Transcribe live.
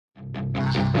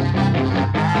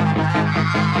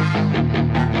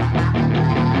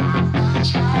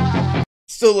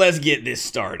So let's get this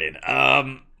started.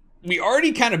 We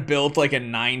already kind of built like a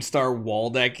 9-star wall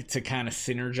deck to kind of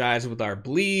synergize with our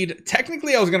bleed.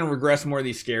 Technically, I was going to regress more of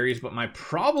these scaries, but my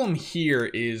problem here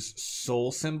is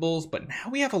soul symbols, but now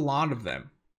we have a lot of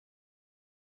them.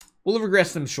 We'll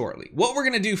regress them shortly. What we're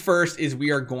going to do first is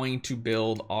we are going to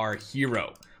build our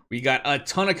hero. We got a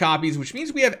ton of copies, which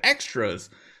means we have extras,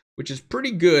 which is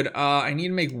pretty good. I need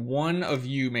to make one of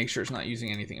you make sure it's not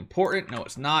using anything important. No,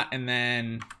 it's not. And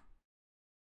then...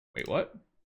 Wait, what?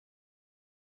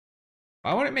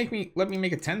 Why won't it let me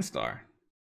make a 10-star?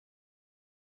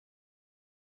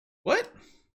 What?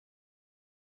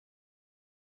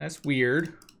 That's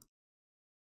weird.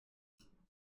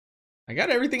 I got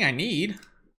everything I need.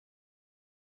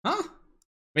 Huh?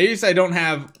 Maybe it's I don't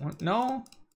have... No?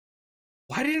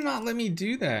 Why did it not let me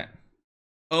do that?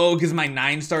 Oh, because my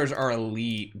 9 stars are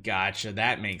elite. Gotcha.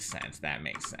 That makes sense. That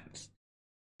makes sense.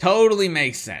 Totally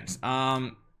makes sense.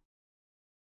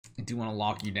 I do want to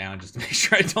lock you down just to make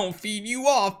sure I don't feed you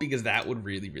off, because that would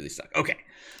really, really suck. Okay,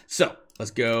 so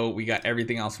let's go. We got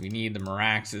everything else we need. The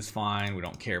Mirax is fine. We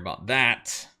don't care about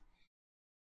that.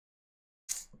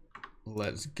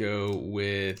 Let's go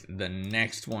with the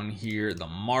next one here. The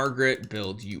Margaret.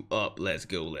 Build you up. Let's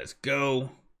go. Let's go.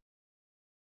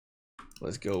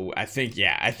 Let's go. I think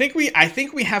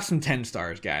we have some 10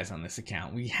 stars, guys, on this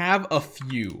account. We have a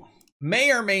few.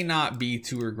 May or may not be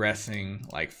to regressing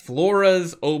like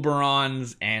Floras,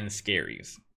 Oberons, and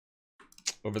Scaries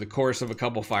over the course of a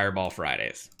couple Fireball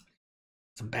Fridays.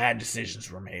 Some bad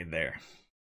decisions were made there.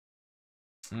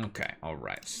 Okay, all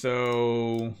right.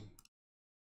 So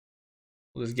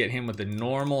let's get him with the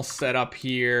normal setup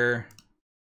here.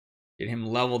 Get him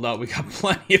leveled up. We got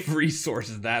plenty of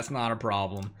resources. That's not a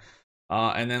problem.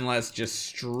 And then let's just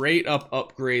straight up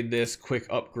upgrade this. Quick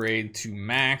upgrade to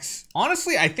max.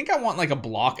 Honestly, I think I want like a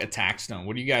block attack stone.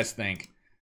 What do you guys think?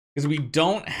 Because we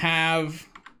don't have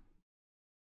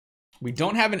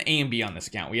an A and B on this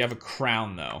account. We have a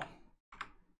crown though.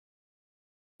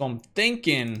 So I'm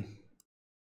thinking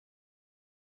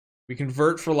we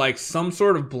convert for like some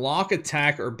sort of block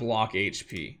attack or block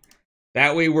HP.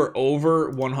 That way we're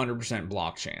over 100%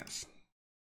 block chance.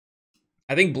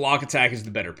 I think block attack is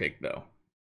the better pick, though.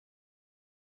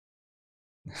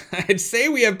 I'd say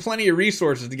we have plenty of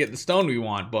resources to get the stone we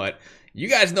want, but you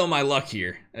guys know my luck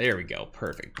here. There we go.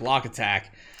 Perfect. Block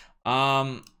attack.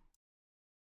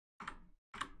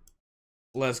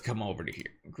 Let's come over to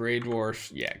here. Grey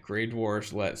Dwarfs. Yeah, Grey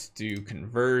Dwarfs. Let's do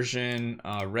conversion.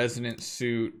 Resonant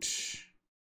suit.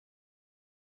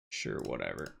 Sure,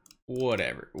 whatever.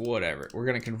 Whatever. We're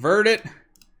going to convert it.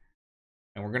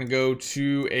 And we're going to go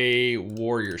to a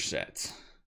warrior set.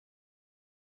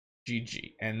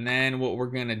 GG. And then what we're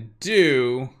going to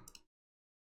do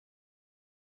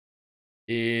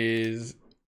is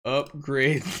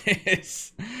upgrade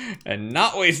this and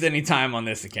not waste any time on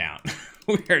this account.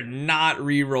 We are not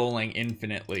re-rolling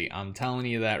infinitely. I'm telling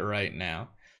you that right now.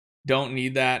 Don't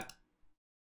need that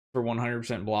for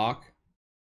 100% block.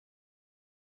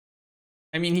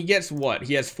 I mean, he gets what?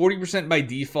 He has 40% by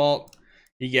default.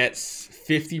 He gets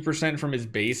 50% from his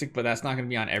basic, but that's not going to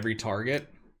be on every target.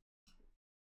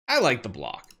 I like the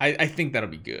block. I think that'll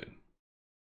be good.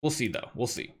 We'll see, though. We'll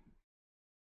see.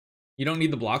 You don't need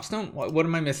the block stone? What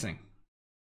am I missing?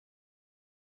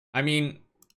 I mean,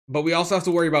 but we also have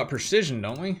to worry about precision,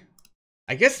 don't we?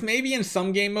 I guess maybe in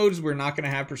some game modes, we're not going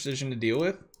to have precision to deal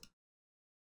with.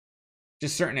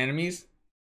 Just certain enemies.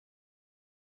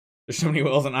 There's so many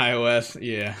whales on iOS.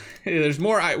 Yeah. There's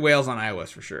more whales on iOS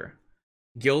for sure.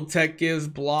 Guild Tech gives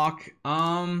block.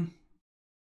 Let's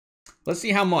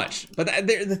see how much. But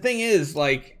the thing is,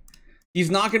 like, he's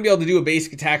not going to be able to do a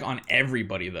basic attack on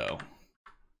everybody, though.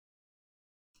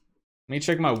 Let me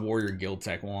check my warrior guild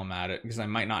tech while I'm at it, because I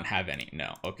might not have any.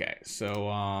 No. Okay.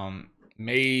 So,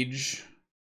 mage.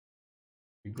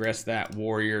 Regress that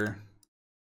warrior.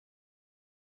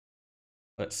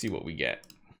 Let's see what we get.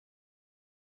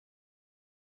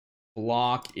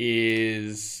 Block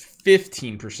is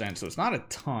 15%, so it's not a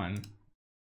ton.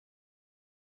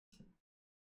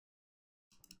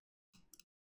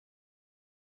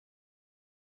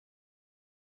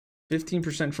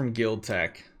 %15 from Guild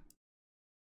Tech.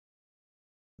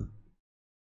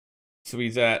 So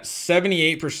he's at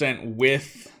 78%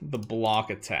 with the block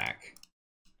attack.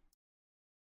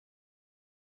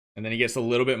 And then he gets a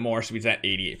little bit more, so he's at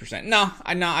 88%. No,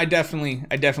 I definitely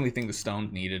think the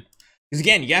stone's needed. Because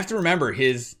again, you have to remember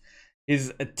his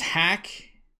attack.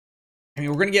 I mean,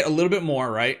 we're gonna get a little bit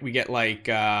more, right? We get like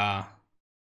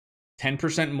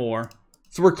 10% more,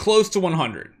 so we're close to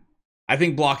 100. I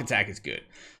think block attack is good.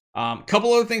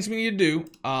 Couple other things we need to do.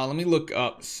 Let me look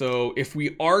up. So if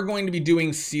we are going to be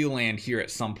doing Sea Land here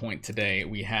at some point today,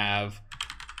 we have...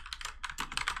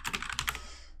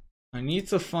 I need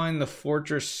to find the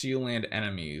Fortress Sea Land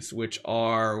enemies, which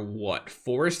are what?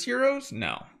 Forest heroes?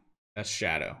 No, that's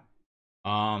Shadow.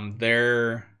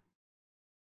 They're...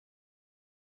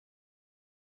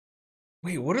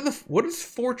 Wait, what does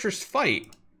Fortress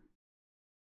fight?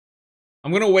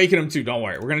 I'm gonna awaken them too, don't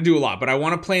worry. We're gonna do a lot, but I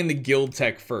want to play in the guild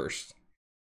tech first.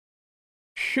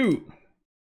 Shoot.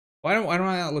 Why am I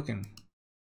not looking?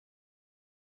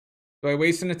 Do I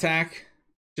waste an attack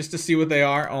just to see what they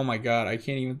are? Oh my god, I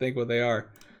can't even think what they are.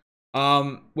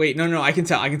 Wait, no, I can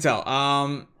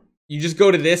tell. You just go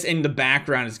to this and the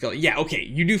background is going. Yeah, okay,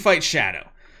 you do fight Shadow.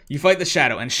 You fight the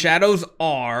Shadow, and Shadows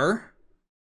are...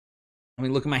 Let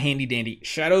me look at my handy dandy.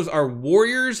 Shadows are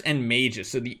warriors and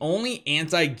mages. So the only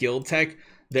anti-guild tech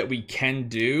that we can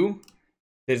do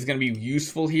that is going to be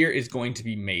useful here is going to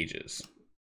be mages.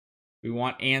 We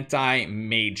want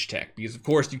anti-mage tech because, of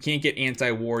course, you can't get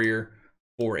anti-warrior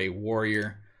for a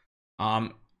warrior.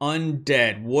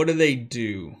 Undead, what do they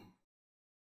do?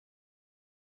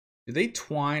 Do they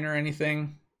twine or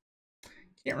anything?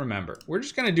 Can't remember. We're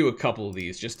just going to do a couple of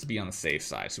these just to be on the safe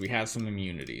side. So we have some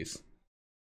immunities.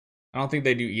 I don't think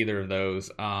they do either of those.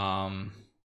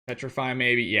 Petrify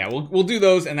maybe. Yeah, we'll do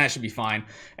those and that should be fine.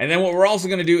 And then what we're also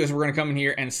going to do is we're going to come in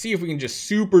here and see if we can just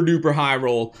super duper high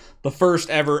roll the first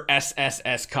ever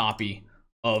SSS copy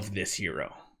of this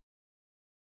hero.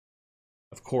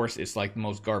 Of course, it's like the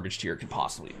most garbage tier it could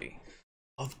possibly be.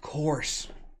 Of course.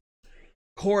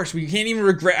 Of course, we can't even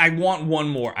regret. I want one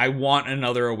more. I want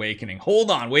another awakening.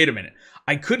 Hold on, wait a minute.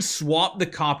 I could swap the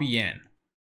copy in.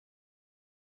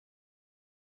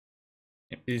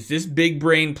 Is this big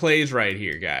brain plays right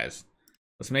here, guys?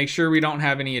 Let's make sure we don't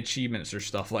have any achievements or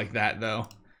stuff like that, though.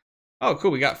 Oh,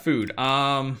 cool, we got food.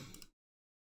 I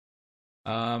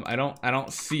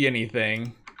don't see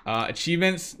anything.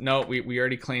 Achievements? No, we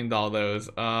already claimed all those.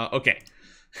 Okay.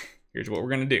 Here's what we're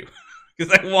gonna do.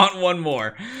 Because I want one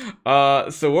more.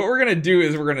 So what we're gonna do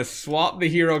is we're gonna swap the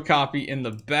hero copy in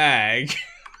the bag.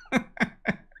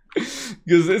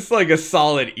 Because it's like a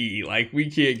solid E. Like,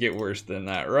 we can't get worse than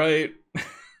that, right?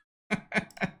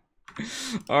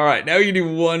 Alright, now you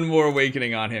do one more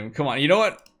awakening on him. Come on, you know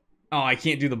what? Oh, I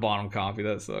can't do the bottom copy.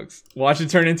 That sucks. Watch it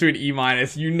turn into an E-.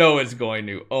 You know it's going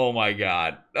to. Oh my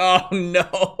god. Oh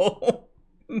no.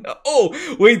 No.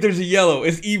 Oh, wait, there's a yellow.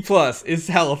 It's E+. It's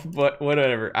health, but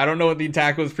whatever. I don't know what the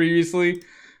attack was previously.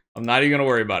 I'm not even going to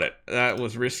worry about it. That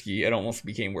was risky. It almost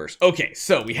became worse. Okay,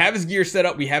 so we have his gear set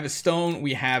up. We have his stone.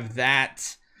 We have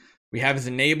that. We have his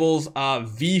enables.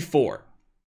 V4.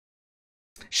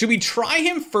 Should we try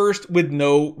him first with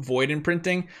no void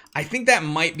imprinting? I think that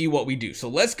might be what we do. So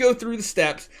let's go through the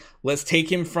steps. Let's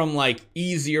take him from like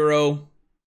E0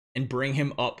 and bring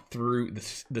him up through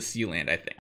the Sea Land, I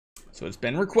think. So it's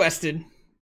been requested.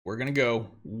 We're going to go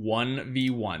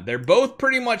 1v1. They're both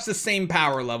pretty much the same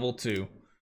power level too.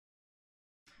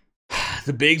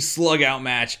 The big slug out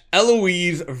match.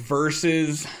 Eloise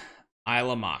versus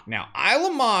Aylamak. Now,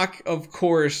 Aylamak, of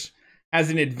course, has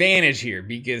an advantage here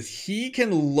because he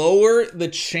can lower the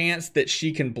chance that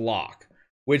she can block,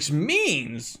 which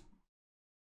means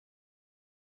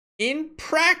in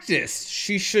practice,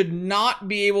 she should not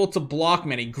be able to block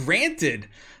many. Granted,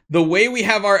 the way we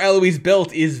have our Eloise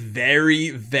built is very,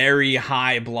 very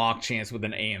high block chance with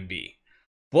an A and B.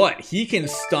 But he can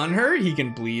stun her, he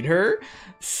can bleed her.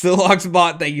 Silox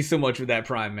bot, thank you so much for that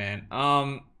prime, man.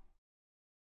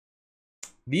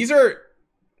 These are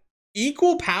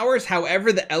equal powers,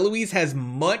 however, the Eloise has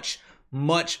much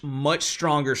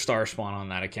stronger star spawn on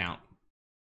that account.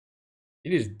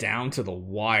 It is down to the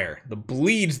wire. The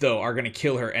bleeds, though, are going to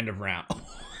kill her end of round.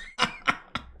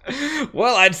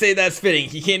 Well, I'd say that's fitting.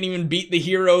 He can't even beat the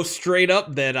hero straight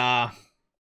up that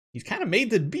he's kind of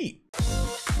made to beat.